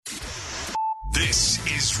This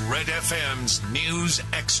is Red FM's News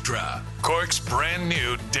Extra, Cork's brand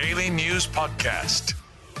new daily news podcast.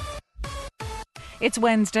 It's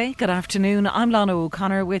Wednesday. Good afternoon. I'm Lana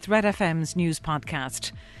O'Connor with Red FM's News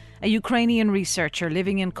Podcast. A Ukrainian researcher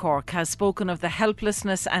living in Cork has spoken of the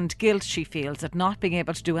helplessness and guilt she feels at not being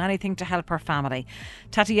able to do anything to help her family.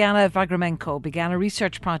 Tatiana Vagramenko began a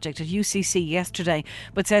research project at UCC yesterday,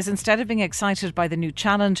 but says instead of being excited by the new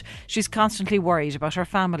challenge, she's constantly worried about her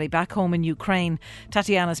family back home in Ukraine.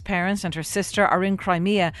 Tatiana's parents and her sister are in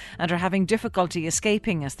Crimea and are having difficulty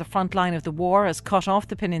escaping as the front line of the war has cut off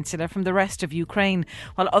the peninsula from the rest of Ukraine,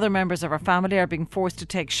 while other members of her family are being forced to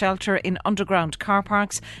take shelter in underground car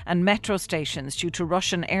parks and metro stations due to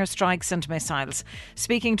Russian airstrikes and missiles.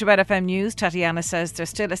 Speaking to Red FM News, Tatiana says there's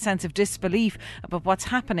still a sense of disbelief about what's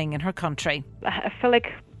happening in her country. I feel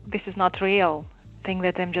like this is not real. I think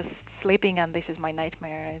that I'm just sleeping and this is my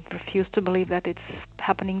nightmare. I refuse to believe that it's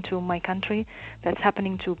happening to my country, that's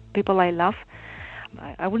happening to people I love.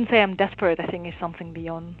 I wouldn't say I'm desperate. I think it's something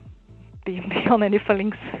beyond any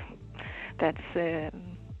feelings. That's a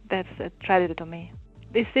tragedy to me.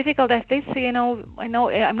 It's difficult as this, I know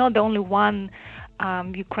I'm not the only one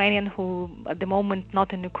Ukrainian who, at the moment,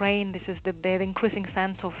 not in Ukraine. This is the increasing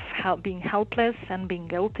sense of being helpless and being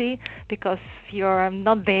guilty, because if you're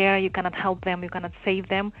not there, you cannot help them, you cannot save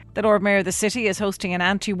them. The Lord Mayor of the city is hosting an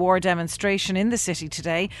anti-war demonstration in the city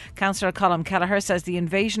today. Councillor Colm Kelleher says the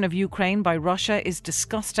invasion of Ukraine by Russia is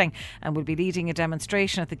disgusting and will be leading a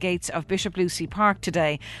demonstration at the gates of Bishop Lucey Park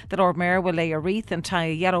today. The Lord Mayor will lay a wreath and tie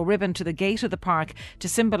a yellow ribbon to the gate of the park to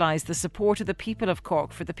symbolise the support of the people of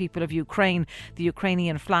Cork for the people of Ukraine. The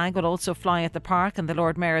Ukrainian flag will also fly at the park, and the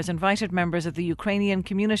Lord Mayor has invited members of the Ukrainian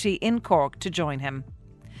community in Cork to join him.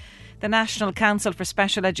 The National Council for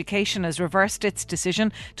Special Education has reversed its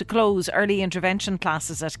decision to close early intervention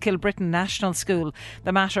classes at Kilbrittain National School.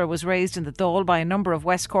 The matter was raised in the Dáil by a number of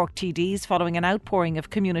West Cork TDs following an outpouring of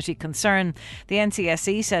community concern. The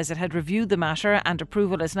NCSE says it had reviewed the matter and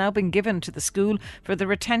approval has now been given to the school for the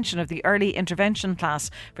retention of the early intervention class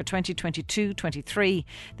for 2022-23.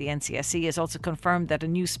 The NCSE has also confirmed that a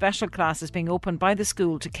new special class is being opened by the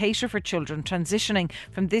school to cater for children transitioning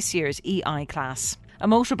from this year's EI class. A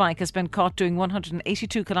motorbike has been caught doing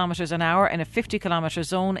 182 kilometres an hour in a 50 kilometre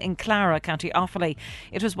zone in Clara, County Offaly.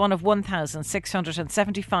 It was one of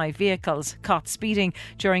 1,675 vehicles caught speeding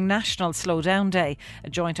during National Slow Down Day, a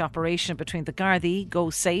joint operation between the Gardaí, Go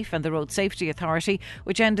Safe and the Road Safety Authority,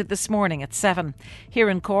 which ended this morning at 7. Here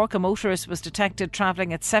in Cork, a motorist was detected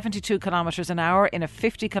travelling at 72 kilometres an hour in a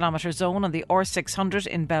 50 kilometre zone on the R600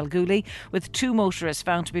 in Balgooley, with two motorists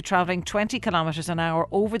found to be travelling 20 kilometres an hour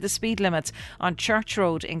over the speed limits on Church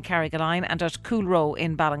Road in Carrigaline and at Coolrow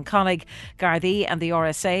in Ballincollig. Gardaí and the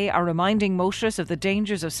RSA are reminding motorists of the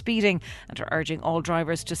dangers of speeding and are urging all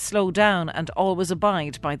drivers to slow down and always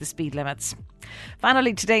abide by the speed limits.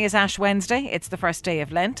 Finally, today is Ash Wednesday. It's the first day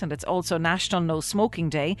of Lent and it's also National No Smoking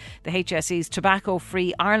Day. The HSE's Tobacco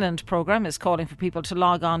Free Ireland programme is calling for people to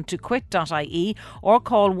log on to quit.ie or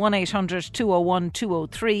call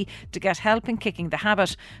 1-800-201-203 to get help in kicking the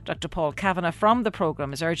habit. Dr Paul Kavanagh from the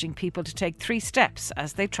programme is urging people to take 3 steps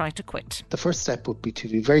as they try to quit. The first step would be to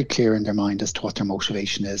be very clear in their mind as to what their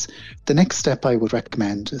motivation is. The next step I would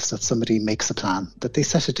recommend is that somebody makes a plan, that they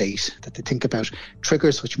set a date, that they think about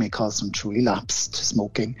triggers which may cause them to relapse to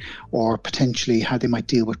smoking, or potentially how they might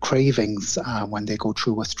deal with cravings when they go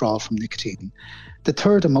through withdrawal from nicotine. The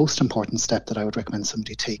third and most important step that I would recommend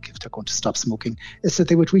somebody take if they're going to stop smoking is that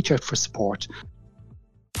they would reach out for support.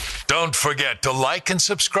 Don't forget to like and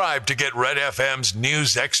subscribe to get Red FM's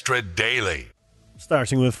News Extra daily.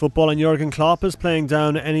 Starting with football, and Jürgen Klopp is playing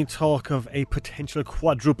down any talk of a potential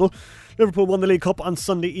quadruple. Liverpool won the League Cup on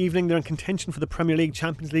Sunday evening. They're in contention for the Premier League,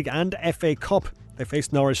 Champions League and FA Cup. They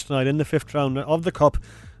face Norwich tonight in the 5th round of the Cup,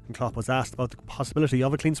 and Klopp was asked about the possibility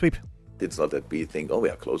of a clean sweep. It's not that we think, we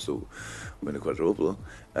are close to win a quadruple.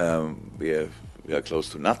 We are close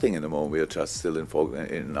to nothing in the moment. We are just still in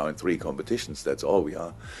 3 competitions. That's all we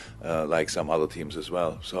are, like some other teams as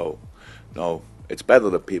well. So, no, it's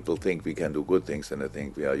better that people think we can do good things than they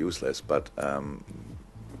think we are useless. But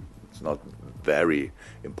it's not very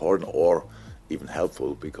important or even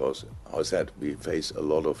helpful because, as I said, we face a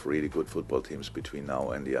lot of really good football teams between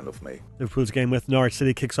now and the end of May. Liverpool's game with Norwich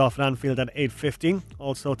City kicks off at Anfield at 8:15.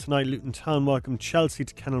 Also tonight, Luton Town welcome Chelsea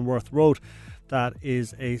to Kenilworth Road. That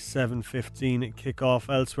is a 7:15 kick-off.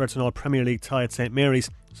 Elsewhere, it's an all-Premier League tie at St Mary's.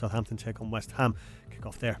 Southampton take on West Ham.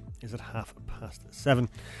 Kick-off there is at 7:30.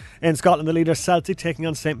 In Scotland, the leader Celtic taking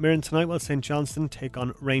on St Mirren tonight, while St Johnstone take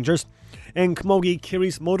on Rangers. In Camogie,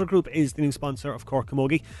 Kerry's Motor Group is the new sponsor of Cork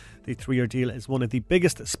Camogie. The 3-year deal is one of the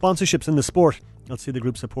biggest sponsorships in the sport. You'll see the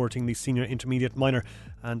group supporting the senior, intermediate, minor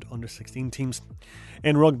and under-16 teams.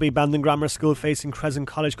 In rugby, Bandon Grammar School facing Crescent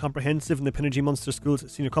College Comprehensive in the Pinergy Munster Schools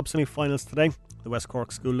Senior Cup semi-finals today. The West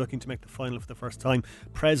Cork school looking to make the final for the first time.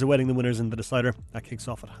 Prez awaiting the winners in the decider. That kicks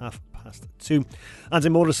off at 2:30. And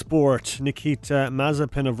in motorsport, Nikita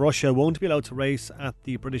Mazepin of Russia won't be allowed to race at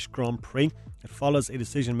the British Grand Prix. It follows a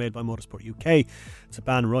decision made by Motorsport UK to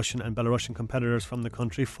ban Russian and Belarusian competitors from the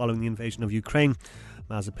country following the invasion of Ukraine.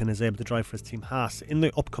 Mazepin is able to drive for his team Haas in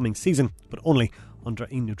the upcoming season, but only under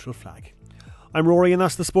a neutral flag. I'm Rory and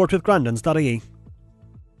that's the sport with Grandins.ie.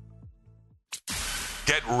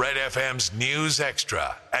 Get Red FM's News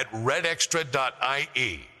Extra at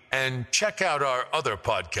redextra.ie and check out our other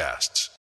podcasts.